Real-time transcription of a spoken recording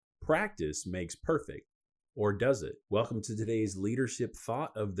practice makes perfect. Or does it? Welcome to today's leadership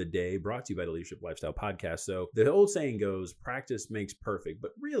thought of the day, brought to you by the Leadership Lifestyle Podcast. So, the old saying goes, practice makes perfect,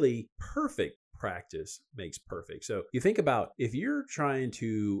 but really, perfect practice makes perfect. So, you think about if you're trying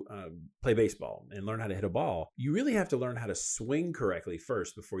to play baseball and learn how to hit a ball, you really have to learn how to swing correctly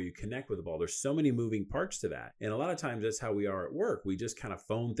first before you connect with the ball. There's so many moving parts to that. And a lot of times that's how we are at work. We just kind of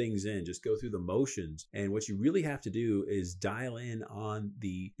phone things in, just go through the motions. And what you really have to do is dial in on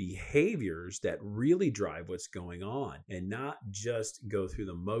the behaviors that really drive what's going on and not just go through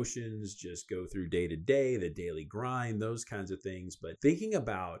the motions, just go through day to day, the daily grind, those kinds of things, but thinking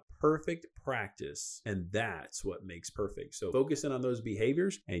about perfect practice, and that's what makes perfect. So focus in on those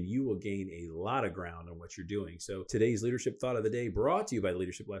behaviors and you will gain a lot of ground on what you're doing. So today's leadership thought of the day brought to you by the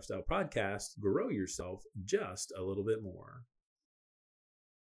Leadership Lifestyle Podcast, grow yourself just a little bit more.